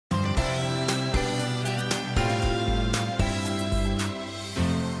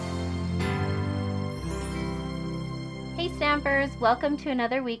Stampers! Welcome to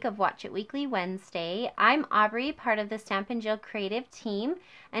another week of Watch It Weekly Wednesday. I'm Aubrey, part of the Stampin' Jill creative team,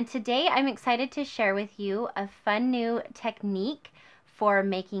 and today I'm excited to share with you a fun new technique for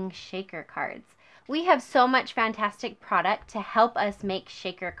making shaker cards. We have so much fantastic product to help us make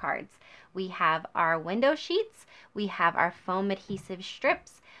shaker cards. We have our window sheets, we have our foam adhesive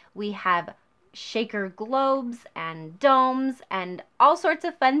strips, we have shaker globes and domes and all sorts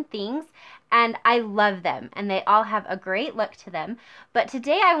of fun things, and I love them and they all have a great look to them. But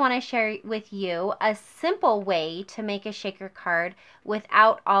today I want to share with you a simple way to make a shaker card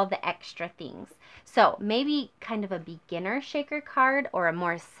without all the extra things. So maybe kind of a beginner shaker card or a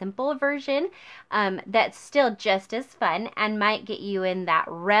more simple version that's still just as fun and might get you in that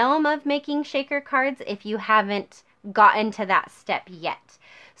realm of making shaker cards if you haven't gotten to that step yet.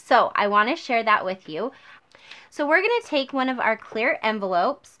 So I want to share that with you. So we're going to take one of our clear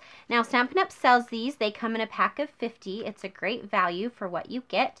envelopes. Now Stampin' Up sells these. They come in a pack of 50. It's a great value for what you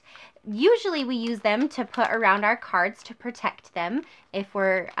get. Usually we use them to put around our cards to protect them if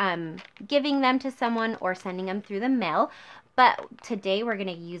we're giving them to someone or sending them through the mail. But today we're going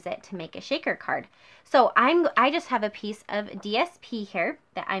to use it to make a shaker card. So I just have a piece of DSP here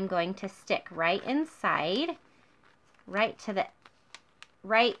that I'm going to stick right inside, right to the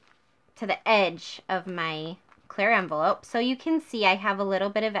edge of my clear envelope. So you can see I have a little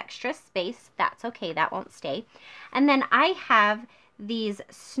bit of extra space. That's okay, that won't stay. And then I have these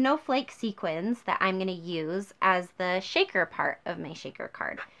snowflake sequins that I'm going to use as the shaker part of my shaker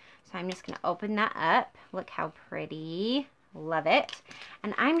card. So I'm just going to open that up. Look how pretty. Love it.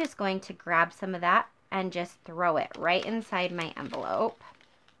 And I'm just going to grab some of that and just throw it right inside my envelope.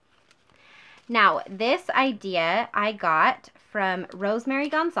 Now, this idea I got from Rosemary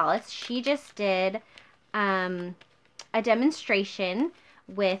Gonzalez. She just did a demonstration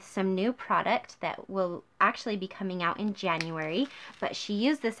with some new product that will actually be coming out in January, but she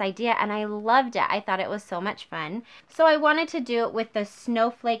used this idea and I loved it. I thought it was so much fun. So I wanted to do it with the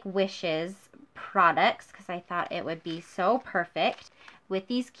Snowflake Wishes products because I thought it would be so perfect with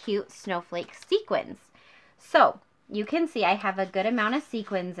these cute snowflake sequins. So you can see I have a good amount of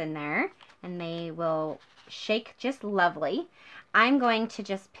sequins in there and they will shake just lovely. I'm going to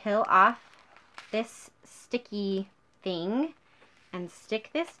just peel off this sticky thing and stick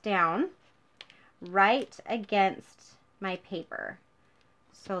this down right against my paper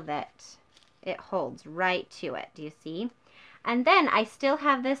so that it holds right to it. Do you see? And then I still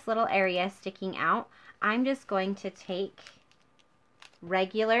have this little area sticking out. I'm just going to take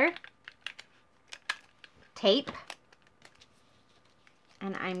regular tape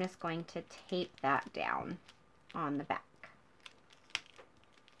and I'm just going to tape that down on the back.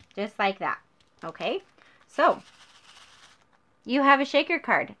 Just like that. Okay? So, you have a shaker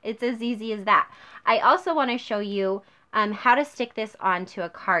card. It's as easy as that. I also want to show you how to stick this onto a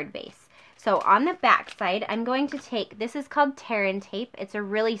card base. So on the back side, I'm going to take, this is called Terran tape. It's a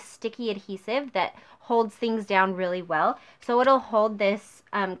really sticky adhesive that holds things down really well. So it'll hold this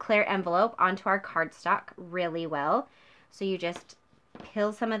clear envelope onto our cardstock really well. So you just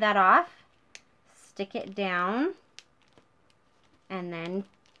peel some of that off, stick it down, and then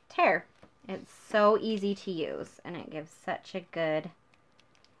tear. It's so easy to use and it gives such a good,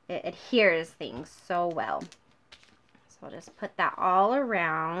 it adheres things so well. So I'll just put that all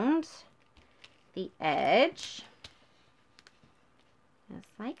around the edge,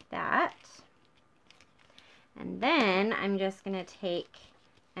 just like that. And then I'm just going to take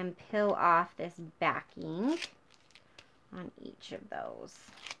and peel off this backing on each of those.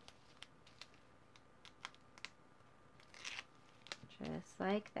 Just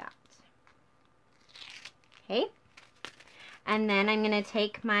like that. Okay. And then I'm going to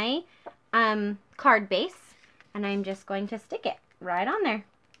take my card base and I'm just going to stick it right on there.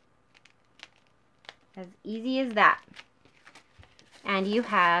 As easy as that. And you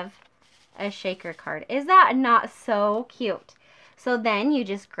have a shaker card. Is that not so cute? So then you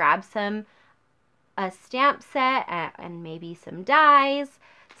just grab a stamp set and maybe some dies,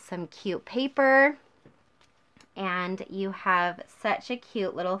 some cute paper, and you have such a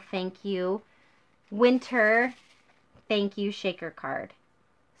cute little thank you, winter thank you shaker card.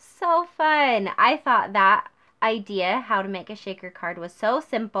 So fun. I thought that idea, how to make a shaker card, was so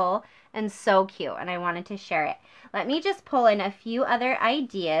simple and so cute, and I wanted to share it. Let me just pull in a few other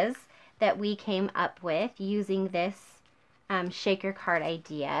ideas that we came up with using this shaker card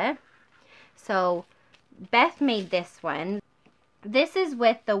idea. So Beth made this one. This is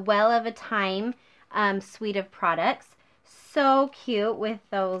with the Well of a Time suite of products. So cute with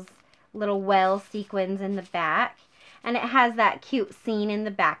those little well sequins in the back. And it has that cute scene in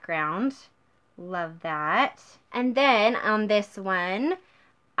the background. Love that. And then on this one,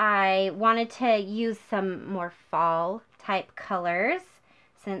 I wanted to use some more fall type colors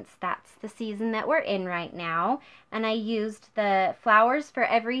since that's the season that we're in right now. And I used the Flowers for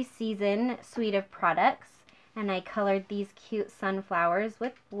Every Season suite of products, and I colored these cute sunflowers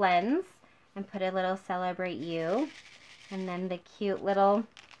with blends and put a little Celebrate You, and then the cute little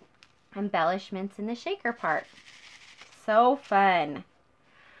embellishments in the shaker part. So fun.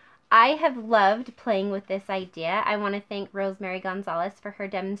 I have loved playing with this idea. I want to thank Rosemary Gonzalez for her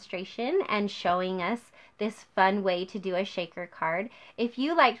demonstration and showing us this fun way to do a shaker card. If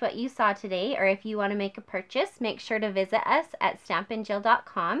you liked what you saw today, or if you want to make a purchase, make sure to visit us at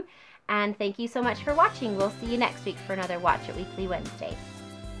stampinjill.com. And thank you so much for watching. We'll see you next week for another Watch It Weekly Wednesday.